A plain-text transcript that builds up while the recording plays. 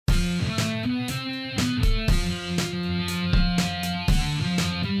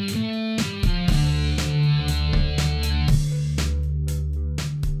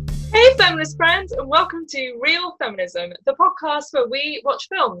welcome to Real Feminism, the podcast where we watch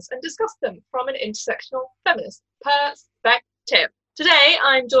films and discuss them from an intersectional feminist perspective. Today,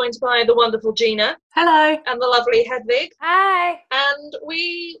 I'm joined by the wonderful Gina. Hello. And the lovely Hedvig. Hi. And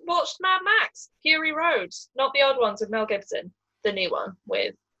we watched Mad Max, Fury Road, not the old ones with Mel Gibson, the new one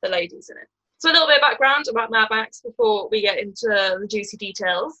with the ladies in it. So a little bit of background about Mad Max before we get into the juicy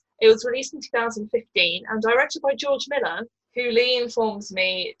details. It was released in 2015 and directed by George Miller, who Lee informs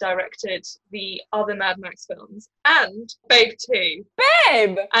me directed the other Mad Max films, and Babe 2.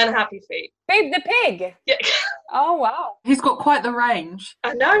 Babe! And Happy Feet. Babe the pig! Yeah. Oh, wow. He's got quite the range.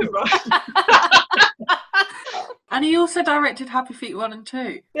 I know, right? And he also directed Happy Feet 1 and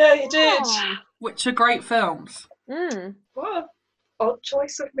 2. Yeah, he did. Oh. Which are great films. Mm. What an odd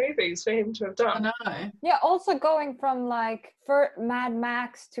choice of movies for him to have done. I know. Yeah, also going from like for Mad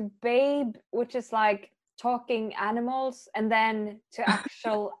Max to Babe, which is like talking animals, and then to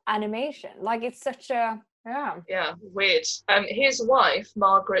actual animation. Like it's such a Yeah, weird. His wife,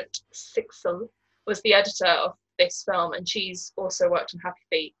 Margaret Sixel, was the editor of this film, and she's also worked on Happy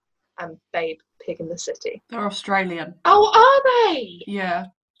Feet and Babe, Pig in the City. They're Australian. Oh, are they? Yeah.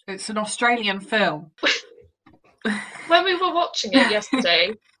 It's an Australian film. When we were watching it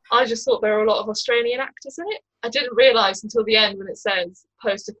yesterday, I just thought there were a lot of Australian actors in it. I didn't realise until the end when it says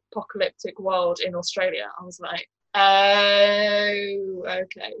post-apocalyptic world in Australia. I was like, oh,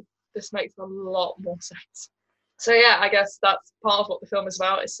 okay. This makes a lot more sense. So yeah, I guess that's part of what the film is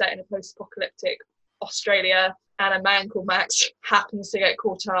about. It's set in a post-apocalyptic Australia, and a man called Max happens to get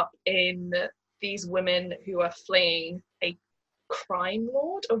caught up in these women who are fleeing a crime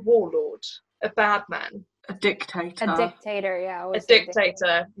lord, a warlord, a bad man. A dictator. a dictator, yeah. A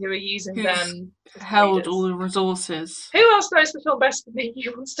dictator who are using Who's them as held leaders. all the resources. Who else knows the film better than me?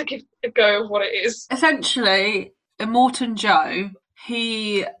 Who wants to give a go of what it is? Essentially, Immortan Joe,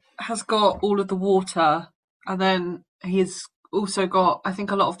 he has got all of the water, and then he's also got, I think,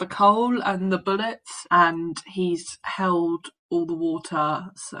 a lot of the coal and the bullets, and he's held all the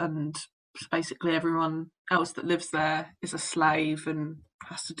water, and basically everyone else that lives there is a slave and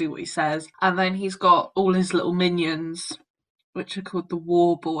has to do what he says. And then he's got all his little minions, which are called the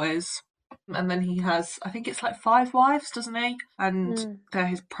War Boys. And then he has, I think it's like 5 wives, doesn't he? And they're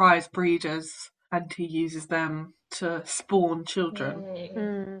his prize breeders, and he uses them to spawn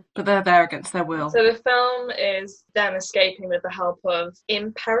children. But they're there against their will. So the film is them escaping with the help of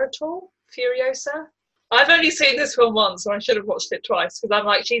Imperator Furiosa. I've only seen this film once, so I should have watched it twice, because I'm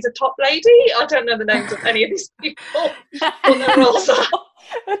like, she's a top lady? I don't know the names of any of these people. What their roles are.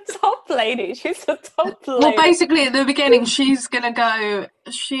 A top lady. She's a top lady. Well, basically, at the beginning, she's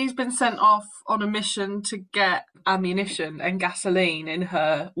been sent off on a mission to get ammunition and gasoline in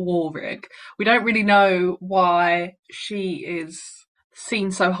her war rig. We don't really know why she is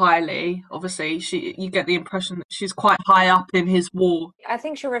seen so highly. Obviously, you get the impression that she's quite high up in his war. I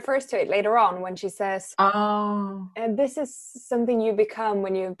think she refers to it later on when she says, and this is something you become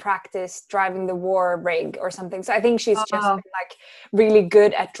when you practice driving the war rig or something. So I think she's just been, like, really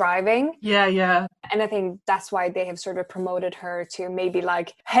good at driving. Yeah. And I think that's why they have sort of promoted her to maybe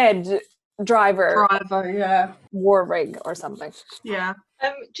like head driver, yeah, war rig or something. Yeah.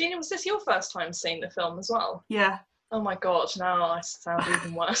 Gina, was this your first time seeing the film as well? Yeah. Oh my god, now I sound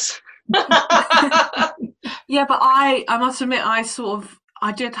even worse. Yeah, but I must admit,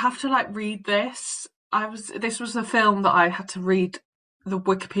 I did have to like read this. This was a film that I had to read the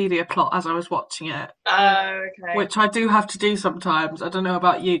Wikipedia plot as I was watching it. Okay. Which I do have to do sometimes. I don't know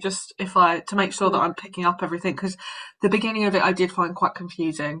about you, just to make sure that I'm picking up everything, because the beginning of it I did find quite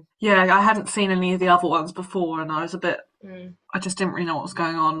confusing. Yeah, I hadn't seen any of the other ones before, and I was a bit... I just didn't really know what was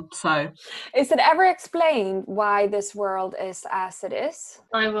going on, so... Is it ever explained why this world is as it is?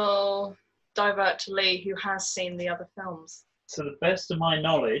 I will divert to Lee, who has seen the other films. To the best of my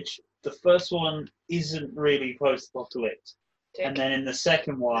knowledge, the first one isn't really post-apocalyptic. And then in the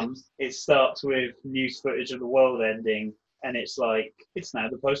second one, it starts with news footage of the world ending, and it's like, it's now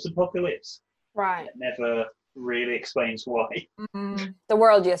the post-apocalypse. Right. It never really explains why. The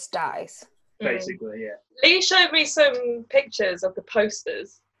world just dies. Basically, yeah. Lee showed me some pictures of the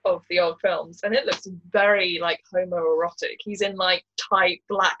posters of the old films, and it looks very, like, homoerotic. He's in, like, tight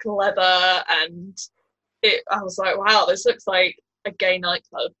black leather, and I was like, wow, this looks like a gay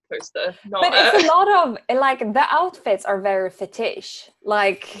nightclub poster. Not but it's a lot of, like, the outfits are very fetish.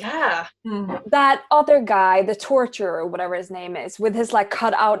 Like, yeah. That other guy, the torturer, whatever his name is, with his, like,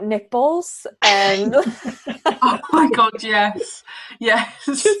 cut out nipples and... Oh my god, yes.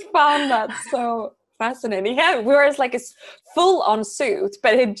 Just found that so fascinating. He wears like a full-on suit,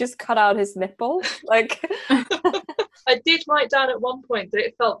 but he just cut out his nipple. Like, I did write down at one point that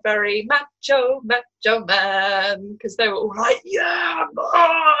it felt very macho man, because they were all like, yeah,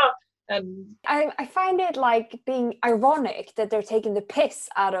 and I find it like being ironic that they're taking the piss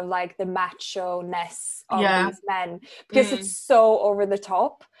out of like the macho-ness of these men, because it's so over the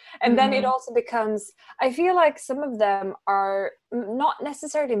top. And then it also becomes, I feel like some of them are not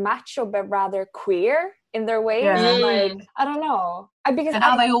necessarily macho, but rather queer in their ways. Like, I don't know. Because and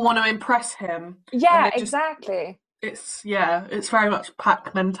how they all want to impress him. Yeah, exactly. It's very much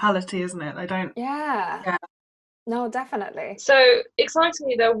pack mentality, isn't it? They don't. Yeah. No, definitely. So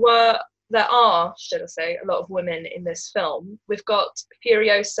excitingly, there are, should I say, a lot of women in this film. We've got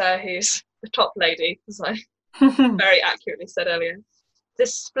Furiosa, who's the top lady, as I very accurately said earlier. The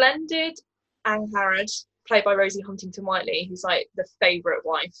splendid Angharad, played by Rosie Huntington-Whiteley, who's like the favourite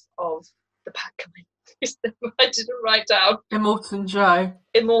wife of the bad guy. I didn't write down. Immortan Joe.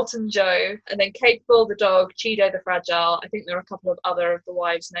 And then Kate Bull the dog, Cheeto the fragile. I think there are a couple of other of the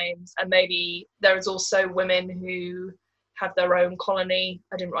wives' names. And maybe there is also women who have their own colony.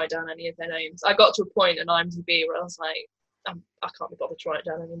 I didn't write down any of their names. I got to a point in IMDb where I was like, I can't be bothered to write it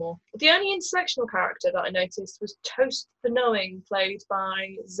down anymore. The only intersectional character that I noticed was Toast the Knowing, played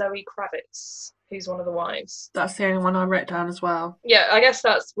by Zoe Kravitz, who's one of the wives. That's the only one I wrote down as well. Yeah, I guess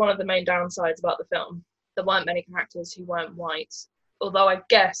that's one of the main downsides about the film. There weren't many characters who weren't white. Although I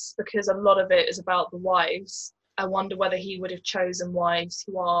guess because a lot of it is about the wives, I wonder whether he would have chosen wives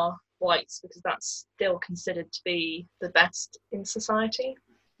who are whites, because that's still considered to be the best in society.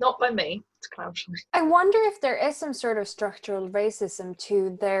 Not by me, it's Cloudshine. I wonder if there is some sort of structural racism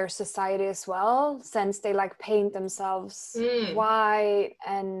to their society as well, since they like paint themselves white,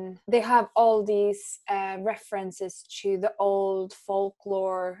 and they have all these references to the old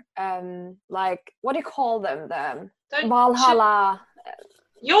folklore, like, what do you call them? Valhalla.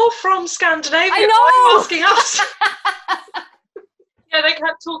 You're from Scandinavia. I know! Why are you asking us? Yeah, they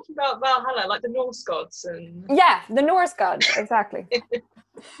kept talking about Valhalla, like the Norse gods. Yeah, the Norse gods, exactly.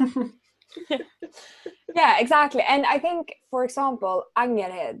 Yeah, exactly. And I think, for example,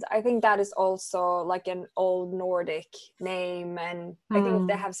 Angerhed, I think that is also like an old Nordic name, and I think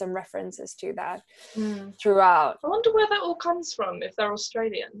they have some references to that throughout. I wonder where that all comes from, if they're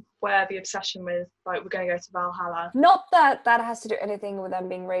Australian, where the obsession with, like, we're going to go to Valhalla. Not that that has to do anything with them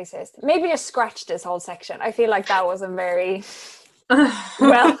being racist. Maybe just scratch this whole section. I feel like that wasn't very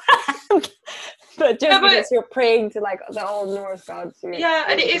well. But because you're praying to like the old Norse gods. Yeah,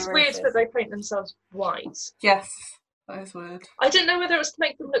 and it is weird that they paint themselves white. Yes, that is weird. I didn't know whether it was to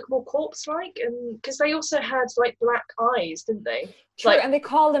make them look more corpse-like, and because they also had like black eyes, didn't they? True, and they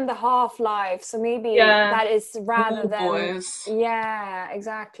call them the half-life, so maybe that is rather than boys. Yeah,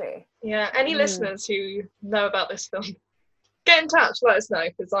 exactly. Yeah, any listeners who know about this film, get in touch, let us know,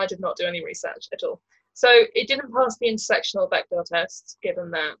 because I did not do any research at all. So it didn't pass the intersectional Bechdel test,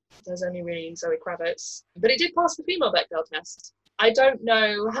 given that there's only really Zoe Kravitz. But it did pass the female Bechdel test. I don't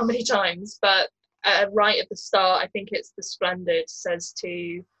know how many times, but right at the start, I think it's the Splendid says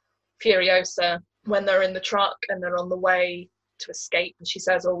to Furiosa when they're in the truck and they're on the way to escape, and she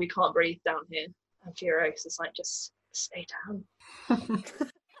says, "Oh, we can't breathe down here." And Furiosa's like, "Just stay down."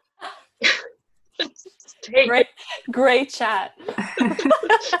 Great chat.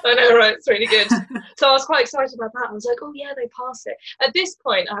 I know, right? It's really good. So I was quite excited about that. I was like, oh yeah, they passed it. At this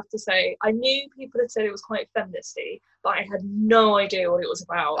point, I have to say, I knew people had said it was quite feministy, but I had no idea what it was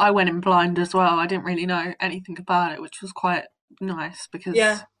about. I went in blind as well. I didn't really know anything about it, which was quite nice, because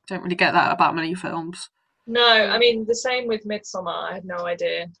I don't really get that about many films. No, I mean, the same with Midsommar. I had no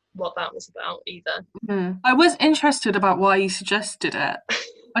idea what that was about either. I was interested about why you suggested it.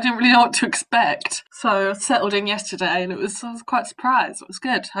 I didn't really know what to expect. So I settled in yesterday and I was quite surprised. It was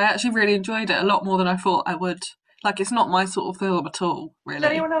good. I actually really enjoyed it a lot more than I thought I would. Like, it's not my sort of film at all, really.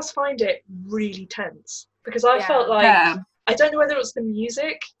 Did anyone else find it really tense? Because I felt like, I don't know whether it was the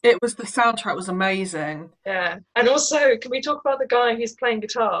music. It was, the soundtrack was amazing. Yeah. And also, can we talk about the guy who's playing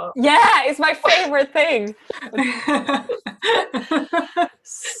guitar? Yeah, it's my favourite thing.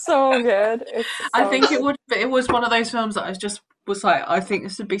 So good. I think it would. It was one of those films that was like, I think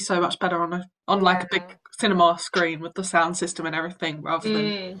this would be so much better on like a big cinema screen with the sound system and everything, rather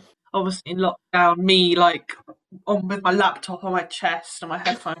than obviously in lockdown, me like on with my laptop on my chest and my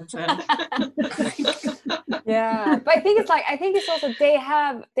headphones in. Yeah, but I think it's also they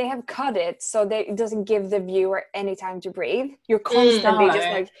have cut it so that it doesn't give the viewer any time to breathe. You're constantly just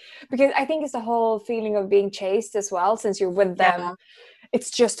like, because I think it's the whole feeling of being chased as well, since you're with them. It's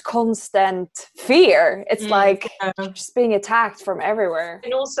just constant fear. It's like just being attacked from everywhere.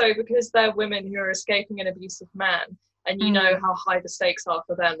 And also because they're women who are escaping an abusive man, And you know how high the stakes are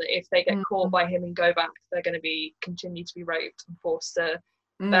for them, that if they get caught by him and go back, they're going to continue to be raped and forced to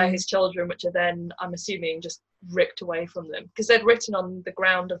bear his children, which are then, I'm assuming, just ripped away from them. Because they'd written on the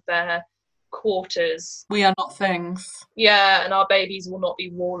ground of their quarters, "We are not things." Yeah, and our babies will not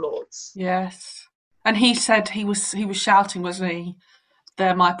be warlords. Yes. And he said he was shouting, wasn't he?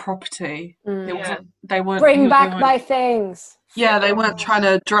 "They're my property." It wasn't. They weren't. Bring back my things. Yeah, they weren't trying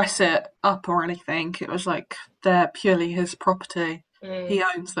to dress it up or anything. It was like they're purely his property. He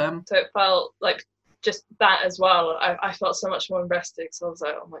owns them. So it felt like just that as well. I felt so much more invested, because I was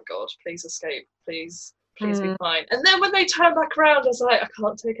like, oh my god, please escape, please be fine. And then when they turned back around, I was like, I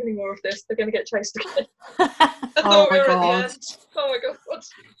can't take any more of this. They're going to get chased again. Oh my god! Oh my god!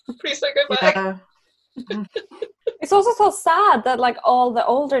 Please don't go back. Yeah. It's also so sad that like all the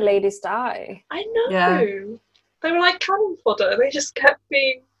older ladies die. I know. Yeah. They were like cannon fodder. They just kept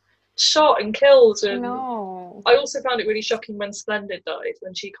being shot and killed. And I also found it really shocking when Splendid died,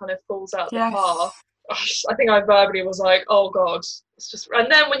 when she kind of falls out of the car. I think I verbally was like, oh god, it's just.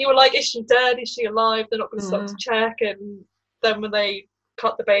 And then when you were like, is she dead? Is she alive? They're not going to stop to check. And then when they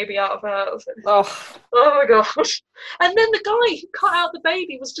cut the baby out of her, I was like, oh my god. And then the guy who cut out the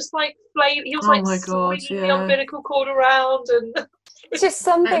baby was just like flailing. He was swinging the umbilical cord around, and it's just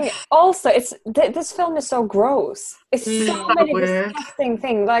something. Also, it's this film is so gross. It's so many disgusting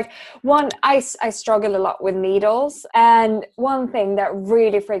things. Like I struggle a lot with needles, and one thing that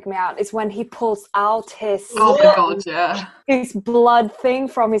really freaked me out is when he pulls out his his blood thing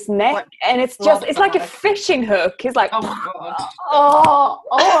from his neck, and it's like a fishing hook. He's like, oh my god,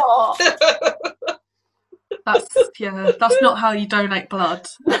 that's not how you donate blood.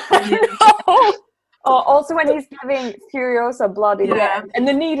 Also when he's giving Furiosa blood again, and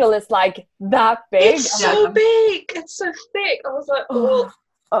the needle is like that big. It's so big. It's so thick. I was like,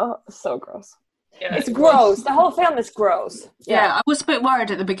 so gross. Yeah, it's gross. The whole film is gross. Yeah, I was a bit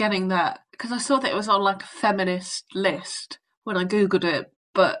worried at the beginning because I saw that it was on like a feminist list when I googled it,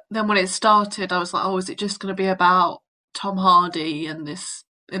 but then when it started, I was like, oh, is it just going to be about Tom Hardy and this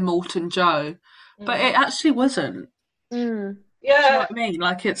Immortan Joe? But it actually wasn't. Yeah. Do you know what I mean?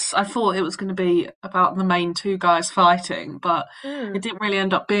 Like I thought it was going to be about the main two guys fighting, but it didn't really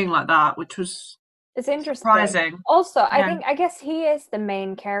end up being like that, which was interesting. Surprising. Also, I guess he is the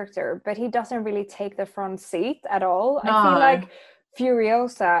main character, but he doesn't really take the front seat at all. No. I feel like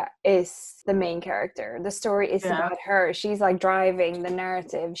Furiosa is the main character. The story is about her. She's like driving the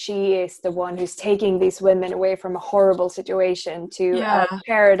narrative. She is the one who's taking these women away from a horrible situation to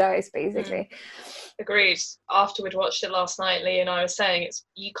paradise, basically. Agreed. After we'd watched it last night, Lee and I were saying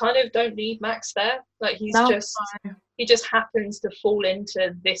you kind of don't need Max there. Like he just happens to fall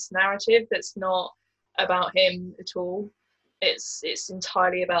into this narrative that's not about him at all. It's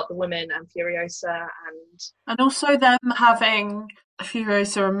entirely about the women and Furiosa and also them having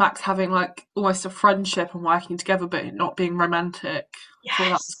Furiosa and Max having like almost a friendship and working together, but not being romantic. Yes. So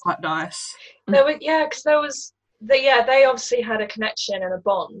that was quite nice. Because they obviously had a connection and a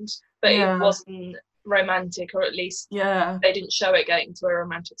bond, but it wasn't romantic, or at least they didn't show it getting to a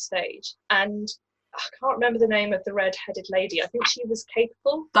romantic stage. And I can't remember the name of the red-headed lady. I think she was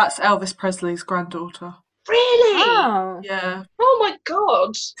Capable. That's Elvis Presley's granddaughter. Really? Oh. Yeah. Oh my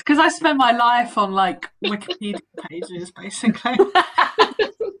god. It's because I spend my life on like Wikipedia pages, basically.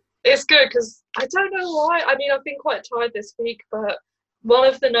 It's good because I don't know why. I mean, I've been quite tired this week, but one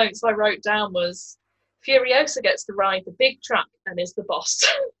of the notes I wrote down was Furiosa gets to ride the big truck and is the boss.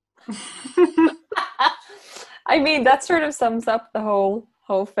 I mean, that sort of sums up the whole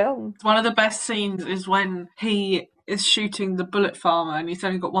film. One of the best scenes is when he is shooting the bullet farmer and he's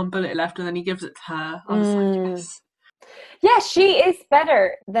only got one bullet left, and then he gives it to her. I was like, yes. Yeah, she is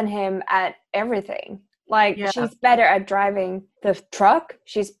better than him at everything. Like, she's better at driving the truck.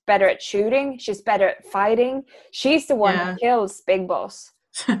 She's better at shooting. She's better at fighting. She's the one who kills Big Boss.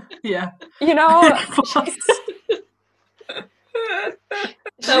 Yeah. You know?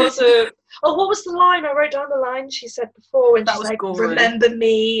 That was what was the line? I wrote down the line she said before when she's like, gory. Remember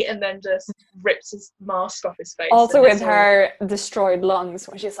me, and then just rips his mask off his face. Also with her destroyed lungs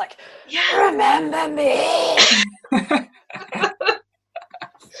when she's like, remember me.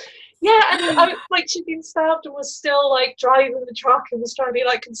 And like she'd been stabbed and was still like driving the truck and was trying to be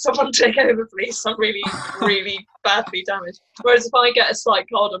like, can someone take over please? I'm really, really badly damaged. Whereas if I get a slight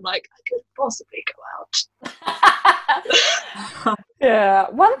cold, I'm like, I could possibly go out. Yeah.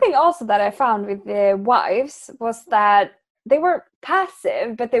 One thing also that I found with the wives was that they were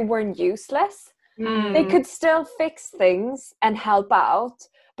passive, but they weren't useless. They could still fix things and help out,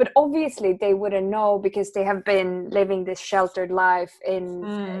 but obviously they wouldn't know because they have been living this sheltered life in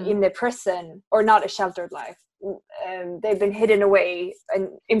the prison, or not a sheltered life, they've been hidden away and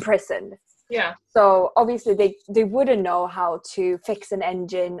imprisoned. Yeah. So obviously they wouldn't know how to fix an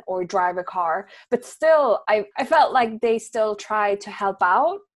engine or drive a car, but still I felt like they still tried to help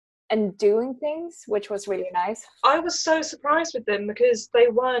out and doing things, which was really nice. I was so surprised with them because they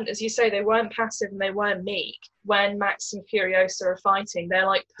weren't, as you say, they weren't passive and they weren't meek. When Max and Furiosa are fighting, they're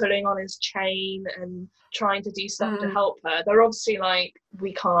like pulling on his chain and trying to do stuff to help her. They're obviously like,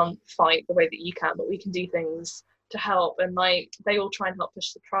 we can't fight the way that you can, but we can do things to help. And like, they all try and help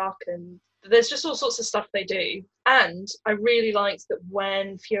push the truck, and there's just all sorts of stuff they do. And I really liked that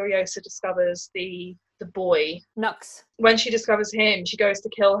when Furiosa discovers the boy, Nux, when she discovers him, she goes to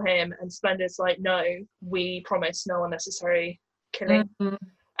kill him, and Splendid's like, no, we promise no unnecessary killing. And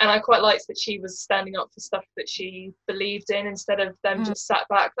I quite liked that she was standing up for stuff that she believed in, instead of them just sat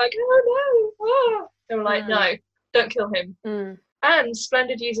back like, oh no, ah. They were like, no, don't kill him. And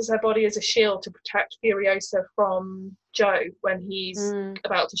Splendid uses her body as a shield to protect Furiosa from Joe when he's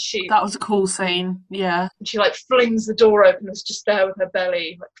about to shoot. That was a cool scene, yeah. And she like flings the door open, and is just there with her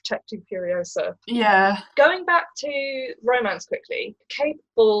belly, like protecting Furiosa. Yeah. Going back to romance quickly,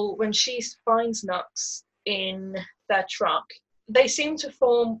 Capable, when she finds Nux in their truck, they seem to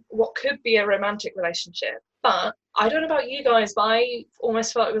form what could be a romantic relationship. But I don't know about you guys, but I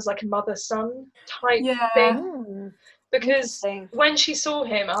almost felt it was like a mother-son type thing. Because when she saw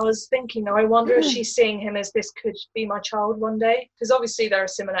him, I was thinking, I wonder if she's seeing him as this could be my child one day. Because obviously they're a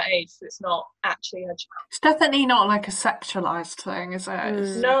similar age, so it's not actually her child. It's definitely not like a sexualized thing, is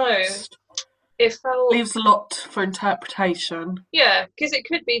it? No. It felt... leaves a lot for interpretation. Yeah, because it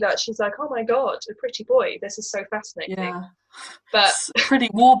could be that she's like, oh my god, a pretty boy. This is so fascinating. Yeah. But it's pretty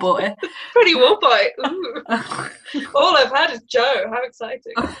war boy. Pretty war boy. Ooh. All I've had is Joe. How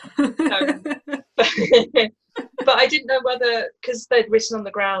exciting. But I didn't know whether, because they'd written on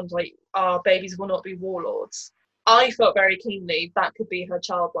the ground, like, our babies will not be warlords. I felt very keenly that could be her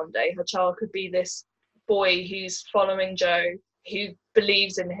child one day. Her child could be this boy who's following Joe, who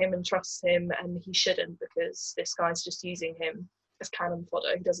believes in him and trusts him, and he shouldn't, because this guy's just using him as cannon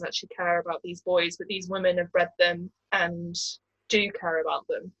fodder. He doesn't actually care about these boys, but these women have bred them and do care about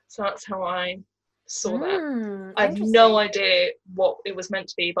them. So that's how I saw that. I have no idea what it was meant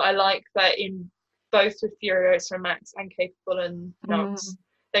to be, but I like that in both with Furiosa and Max and Capable and Nux,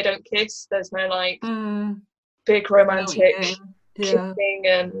 they don't kiss. There's no like big romantic kissing,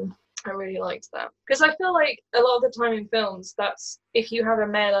 and I really liked that, because I feel like a lot of the time in films, that's if you have a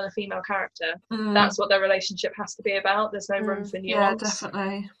male and a female character, that's what their relationship has to be about. There's no room for nuance. Yeah,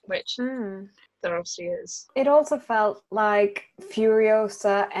 definitely. Which there obviously is. It also felt like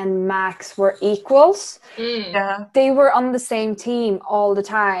Furiosa and Max were equals. Yeah, they were on the same team all the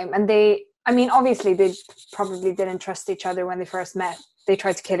time, and I mean, obviously they probably didn't trust each other when they first met. They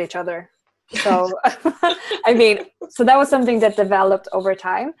tried to kill each other. So, I mean, so that was something that developed over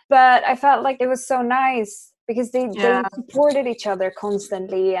time. But I felt like it was so nice because they supported each other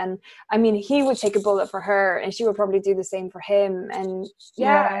constantly. And I mean, he would take a bullet for her and she would probably do the same for him. And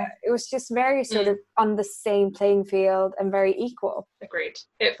it was just very sort of on the same playing field and very equal. Agreed.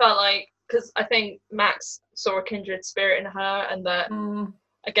 It felt like, because I think Max saw a kindred spirit in her, and that,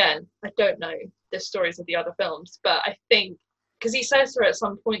 again, I don't know the stories of the other films, but I think, because he says to her at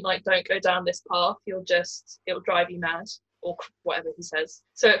some point, like, don't go down this path, it'll drive you mad, or whatever he says.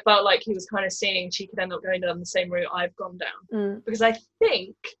 So it felt like he was kind of seeing she could end up going down the same route I've gone down. Because I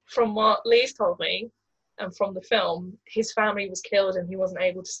think, from what Lee's told me, and from the film, his family was killed and he wasn't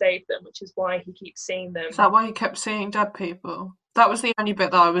able to save them, which is why he keeps seeing them. Is that why he kept seeing dead people? That was the only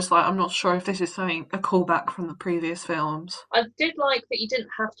bit that I was like, I'm not sure if this is something, a callback from the previous films. I did like that you didn't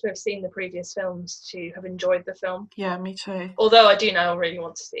have to have seen the previous films to have enjoyed the film. Yeah, me too. Although I do now really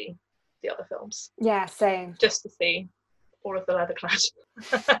want to see the other films. Yeah, same. Just to see all of the leather clad.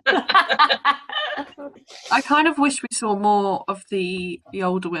 I kind of wish we saw more of the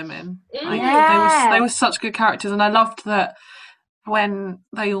older women. They were such good characters, and I loved that when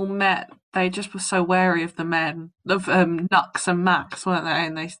they all met, they just were so wary of the men, of Nux and Max, weren't they?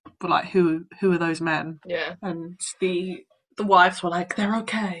 And they were like, who are those men? Yeah. And the wives were like, they're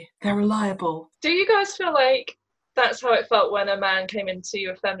okay, they're reliable. Do you guys feel like that's how it felt when a man came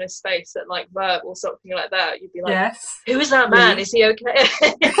into a feminist space at like Verve or something like that? You'd be like, yes. Who is that man? Is he okay?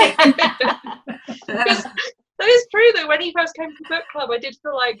 That is true though. When he first came to the book club, I did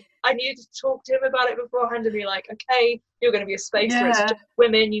feel like I needed to talk to him about it beforehand and be like, okay, you're going to be a space where it's just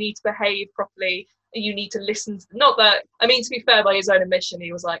women, you need to behave properly, you need to listen. Not that, I mean, to be fair, by his own admission,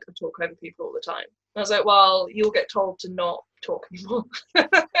 he was like, I talk over people all the time. And I was like, well, you'll get told to not talk anymore.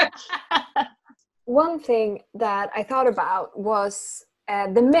 One thing that I thought about was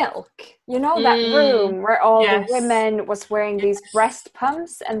the milk. You know, that room where all the women was wearing these breast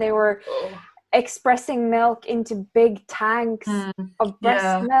pumps and they were expressing milk into big tanks of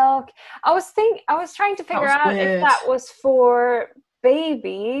breast milk. I was trying to figure out if that was for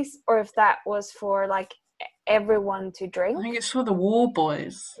babies or if that was for like everyone to drink. I think it's for the war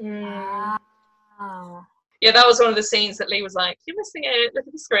boys. Oh. Yeah, that was one of the scenes that Lee was like, "You're missing it. Look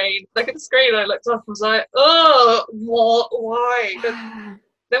at the screen. Look at the screen." I looked up and was like, "Oh, what? Why?"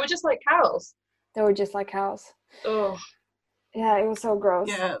 They were just like cows. They were just like cows. Oh. Yeah, it was so gross.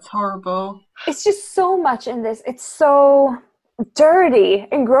 Yeah, it's horrible. It's just so much in this. It's so dirty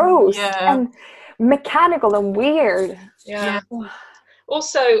and gross and mechanical and weird. Yeah.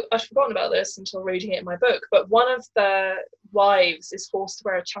 Also, I'd forgotten about this until reading it in my book, but one of the wives is forced to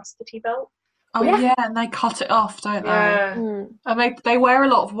wear a chastity belt. Oh yeah, and they cut it off, don't they? Yeah. And they wear a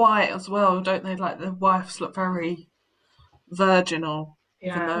lot of white as well, don't they? Like the wives look very virginal,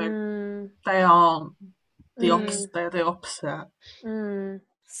 even though they aren't. The opposite. They're the opposite.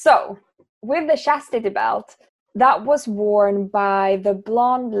 So, with the chastity belt, that was worn by the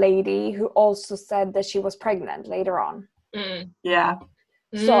blonde lady who also said that she was pregnant later on. Yeah.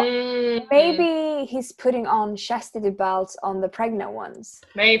 So maybe he's putting on chastity belts on the pregnant ones.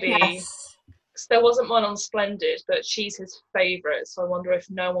 Maybe. Yes. There wasn't one on Splendid, but she's his favourite, so I wonder if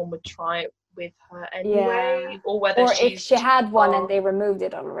no one would try it with her anyway, or whether if she had one and they removed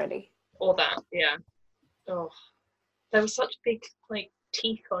it already. Or that, yeah. Oh, there was such big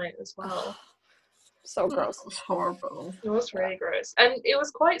teeth on it as well. So gross. It was horrible. It was really gross, and it was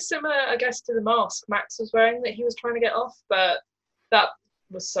quite similar, I guess, to the mask Max was wearing that he was trying to get off, but that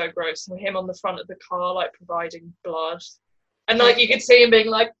was so gross. And him on the front of the car, providing blood. And you could see him being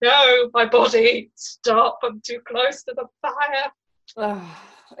like, "No, my body, stop! I'm too close to the fire."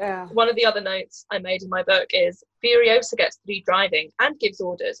 Yeah. One of the other notes I made in my book is Furiosa gets to do driving and gives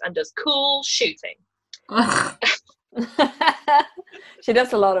orders and does cool shooting. She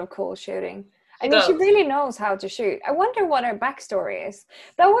does a lot of cool shooting. I mean, she really knows how to shoot. I wonder what her backstory is.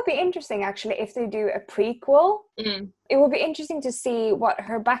 That would be interesting, actually, if they do a prequel. It would be interesting to see what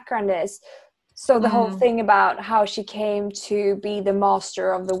her background is. So the whole thing about how she came to be the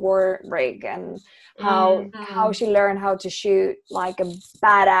master of the war rig and how she learned how to shoot like a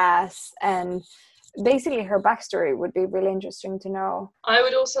badass, and basically her backstory would be really interesting to know. I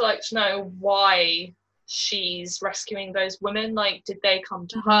would also like to know why she's rescuing those women. Did they come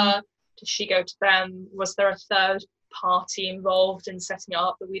to her? Did she go to them? Was there a third party involved in setting it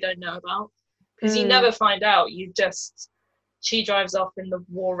up that we don't know about? Because you never find out. She drives off in the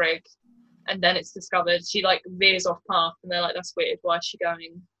war rig, and then it's discovered she veers off path, and they're like, "That's weird. Why is she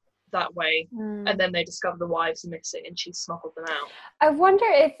going that way?" And then they discover the wives are missing, and she smuggled them out. I wonder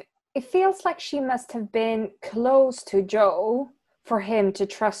if it feels like she must have been close to Joe for him to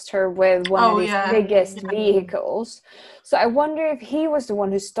trust her with one of his biggest vehicles. So I wonder if he was the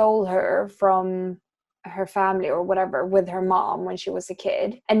one who stole her from her family or whatever with her mom when she was a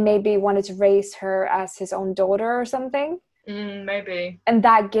kid, and maybe wanted to raise her as his own daughter or something. Maybe. And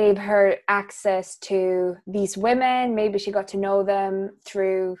that gave her access to these women. Maybe she got to know them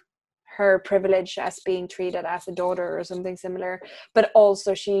through her privilege as being treated as a daughter or something similar. But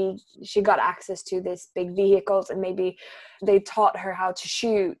also she got access to these big vehicles, and maybe they taught her how to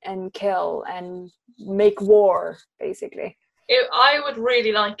shoot and kill and make war, basically. I would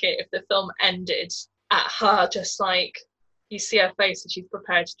really like it if the film ended at her just you see her face and she's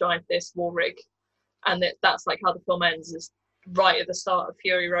prepared to drive this war rig, and that's how the film ends, is right at the start of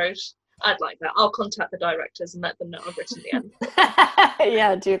Fury Road. I'd like that. I'll contact the directors and let them know I've written the end.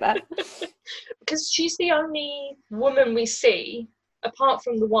 Yeah, do that. Because she's the only woman we see, apart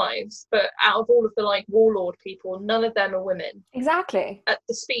from the wives, but out of all of the warlord people, none of them are women. Exactly. At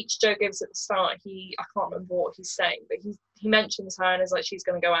the speech Joe gives at the start, I can't remember what he's saying, but he mentions her and is like, she's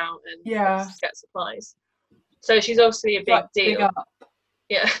going to go out and get supplies. So she's obviously a big deal. Big up.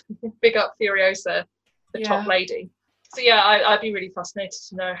 Yeah, big up Furiosa, the top lady. So yeah, I'd be really fascinated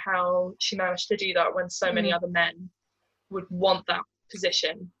to know how she managed to do that when so many other men would want that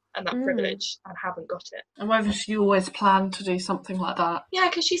position and that privilege and haven't got it. And whether she always planned to do something like that. Yeah,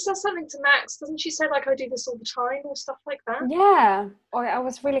 because she says something to Max. Doesn't she say I do this all the time or stuff like that? Yeah. I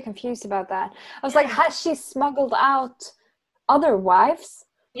was really confused about that. I was like, has she smuggled out other wives?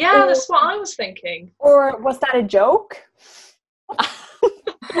 Yeah, that's what I was thinking. Or was that a joke?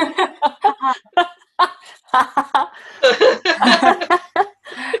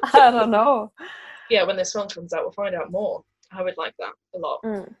 I don't know. Yeah, when this film comes out, we'll find out more. I would like that a lot.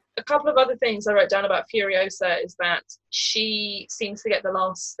 A couple of other things I wrote down about Furiosa is that she seems to get the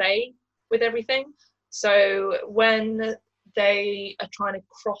last say with everything. So when they are trying to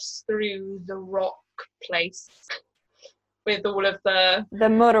cross through the rock place with all of the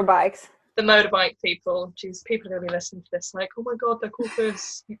motorbikes. The motorbike people. Jeez, people are going to be listening to this like, oh my god, they're called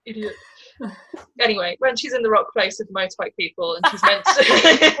this, you idiot. Anyway, when she's in the rock place with the motorbike people and she's meant to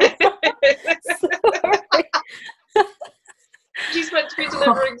she's meant to be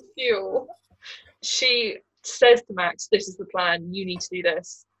delivering fuel, she says to Max, this is the plan, you need to do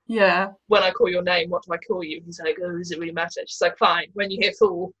this. Yeah. When I call your name, what do I call you? He's like, oh, does it really matter? She's like, fine, when you hear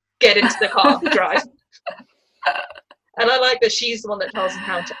fool, get into the car, drive. And I like that she's the one that tells him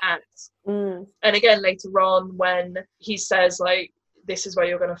how to act. And again, later on, when he says, like, this is where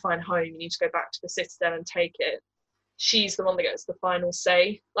you're going to find home, you need to go back to the Citadel and take it, she's the one that gets the final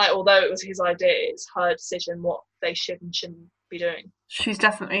say. Like, although it was his idea, it's her decision what they should and shouldn't be doing. She's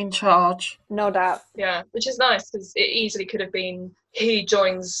definitely in charge. No doubt. Yeah, which is nice, because it easily could have been he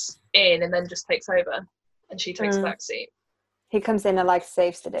joins in and then just takes over, and she takes the back seat. He comes in and, like,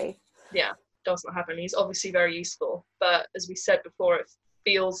 saves the day. Yeah. Doesn't happen. He's obviously very useful, but as we said before, it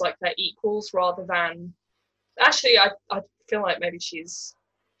feels like they're equals rather than. Actually, I feel like maybe she's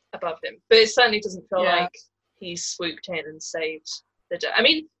above him, but it certainly doesn't feel like he's swooped in and saved the day. I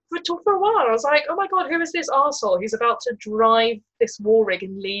mean, for a while, I was like, oh my god, who is this arsehole? He's about to drive this war rig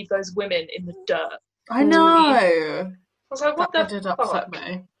and leave those women in the dirt. I know. I was like, what that the did fuck? upset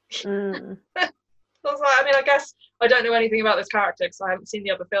me. I was like, I mean, I guess I don't know anything about this character because I haven't seen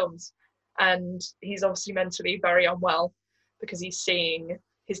the other films. And he's obviously mentally very unwell because he's seeing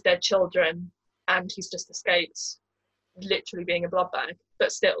his dead children and he's just escaped literally being a blood bag.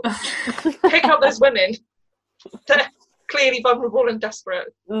 But still, pick up those women. They're clearly vulnerable and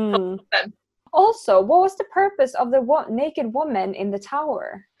desperate. Help them. Also, what was the purpose of the naked woman in the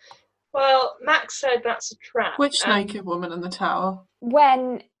tower? Well, Max said that's a trap. Which naked woman in the tower?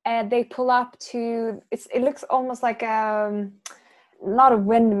 When they pull up to... It looks almost like... not a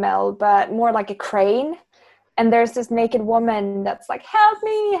windmill, but more like a crane. And there's this naked woman that's like, help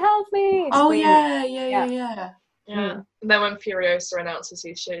me. Oh, yeah. And then when Furiosa announces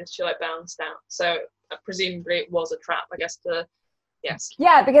she like bounced out. So presumably it was a trap, I guess. Yes.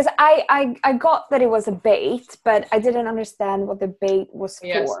 Yeah, because I got that it was a bait, but I didn't understand what the bait was for.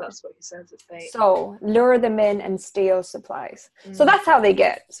 Yes, that's what he says, it's bait. So lure them in and steal supplies. So that's how they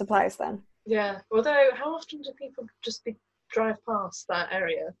get supplies then. Yeah. Although, how often do people just drive past that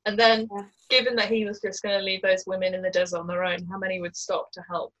area? And then, given that he was just going to leave those women in the desert on their own, how many would stop to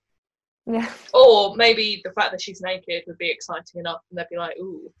help? Yeah. Or maybe the fact that she's naked would be exciting enough, and they'd be like,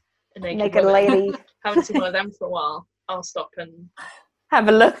 "Ooh, a naked lady." Haven't seen one of them for a while. I'll stop and have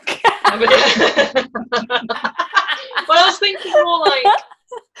a look. Well, I was thinking more like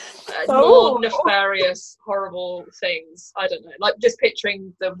more nefarious, horrible things. I don't know, like just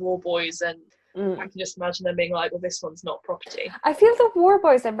picturing the war boys and. I can just imagine them being like, well, this one's not property. I feel the war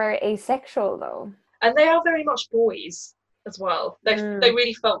boys are very asexual, though. And they are very much boys as well. They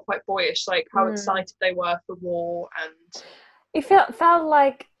really felt quite boyish, like how excited they were for war. And it felt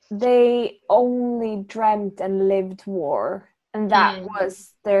like they only dreamt and lived war. And that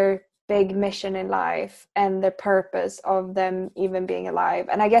was their big mission in life and the purpose of them even being alive.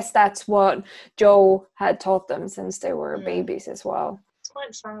 And I guess that's what Joe had taught them since they were babies as well. It's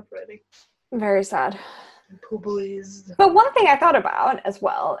quite sad, really. Very sad. Poor boys. But one thing I thought about as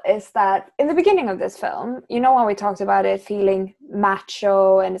well is that in the beginning of this film, you know, when we talked about it feeling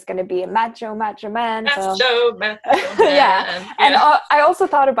macho and it's going to be a macho man film. Macho man. Yeah. And I also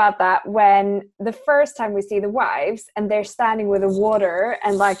thought about that when the first time we see the wives and they're standing with the water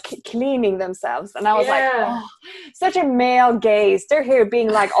and like cleaning themselves. And I was like, oh, such a male gaze. They're here being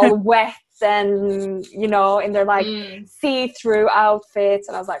like all wet and, you know, in their like see-through outfits.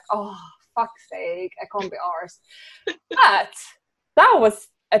 And I was like, oh, fuck's sake, I can't be arsed. But that was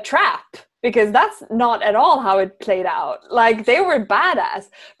a trap because that's not at all how it played out. Like they were badass,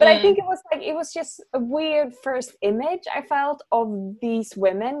 but I think it was just a weird first image I felt of these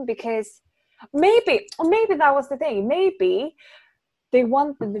women because maybe that was the thing. Maybe they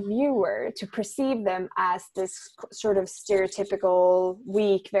wanted the viewer to perceive them as this sort of stereotypical,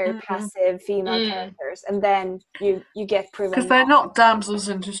 weak, very passive female characters, and then you get proven because they're not damsels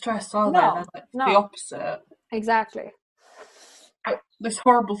in distress, are they? They're like the opposite. Exactly. This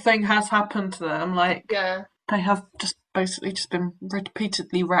horrible thing has happened to them. Like they have just basically just been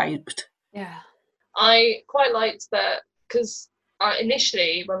repeatedly raped. Yeah, I quite liked that because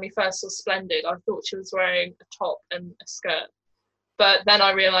initially when we first saw Splendid, I thought she was wearing a top and a skirt. But then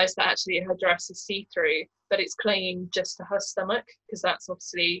I realised that actually her dress is see-through, but it's clinging just to her stomach because that's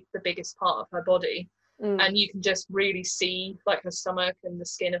obviously the biggest part of her body. And you can just really see like her stomach and the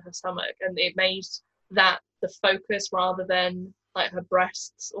skin of her stomach. And it made that the focus rather than like her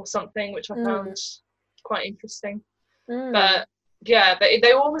breasts or something, which I found quite interesting. But yeah,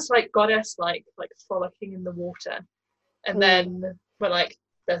 they were almost like goddess, like frolicking in the water, and then we're like,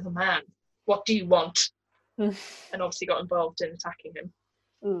 there's a man, what do you want? And obviously got involved in attacking him,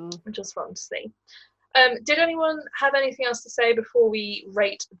 which was fun to see. Did anyone have anything else to say before we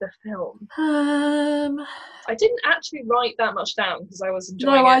rate the film? I didn't actually write that much down because I was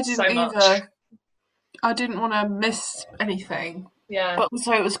enjoying it so much. Either. I didn't want to miss anything. Yeah. But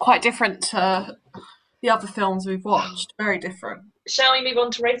also it was quite different to the other films we've watched. Very different. Shall we move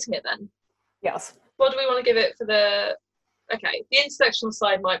on to rating it then? Yes. What do we want to give it for the... Okay, the intersectional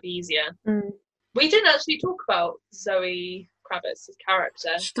side might be easier. We didn't actually talk about Zoe Kravitz'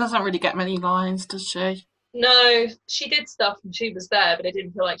 character. She doesn't really get many lines, does she? No, she did stuff and she was there, but it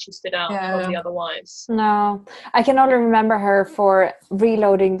didn't feel like she stood out of the other wives. No, I can only remember her for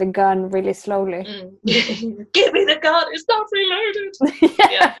reloading the gun really slowly. Give me the gun, it's not reloaded.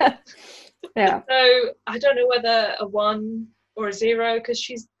 Yeah. So I don't know whether a 1 or a 0, because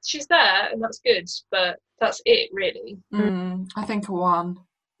she's there and that's good, but that's it really. I think a 1.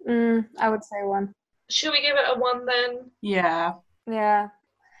 I would say 1. Should we give it a 1 then? Yeah.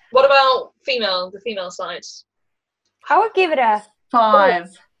 What about the female side? I would give it a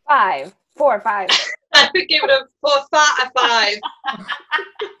 5. 5. 4 or 5. I would give it a 5.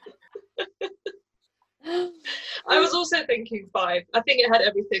 I was also thinking 5. I think it had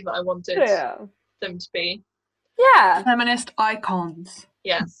everything that I wanted them to be. Yeah. Feminist icons.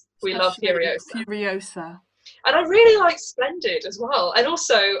 Yes, we love Furiosa. And I really like Splendid as well. And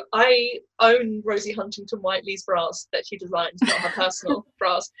also, I own Rosie Huntington-Whiteley's bras that she designed, not her personal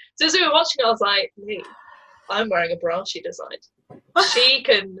bras. So as we were watching, I was like, Lee, I'm wearing a bra she designed. She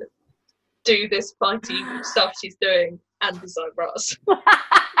can do this fighty stuff she's doing and design bras.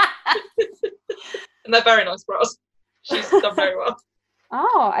 And they're very nice bras. She's done very well.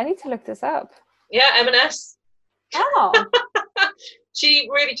 Oh, I need to look this up. Yeah, M&S. Oh. She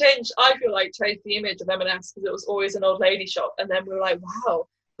really changed the image of M&S because it was always an old lady shop, and then we were like, wow,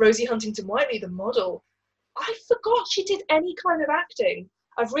 Rosie Huntington-Whiteley, the model. I forgot she did any kind of acting.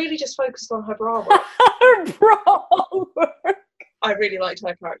 I've really just focused on her bra work. Her bra work. I really liked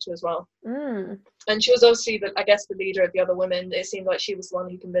her character as well. And she was obviously, the leader of the other women. It seemed like she was the one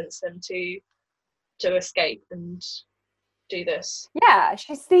who convinced them to escape and do this. Yeah,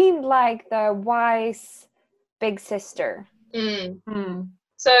 she seemed like the wise big sister.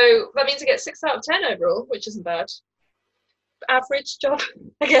 So that means it gets 6 out of 10 overall, which isn't bad. Average job,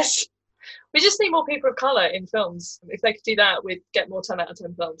 I guess. We just need more people of colour in films. If they could do that, we'd get more 10 out of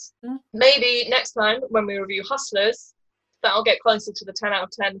 10 films. Maybe next time when we review Hustlers, that'll get closer to the 10 out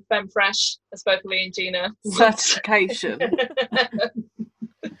of 10 Femme Fresh, as both Lee and Gina. Certification.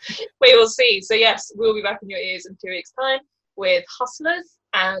 We will see. So yes, we'll be back in your ears in 2 weeks' time with Hustlers.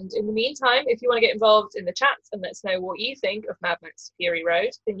 And in the meantime, if you want to get involved in the chat and let us know what you think of Mad Max Fury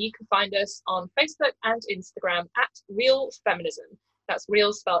Road, then you can find us on Facebook and Instagram at Real Feminism. That's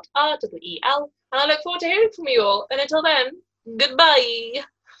real spelled R-E-E-L. And I look forward to hearing from you all. And until then, goodbye.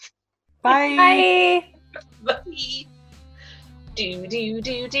 Bye. Bye. Do do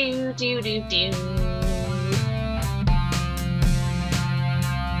do do do do do.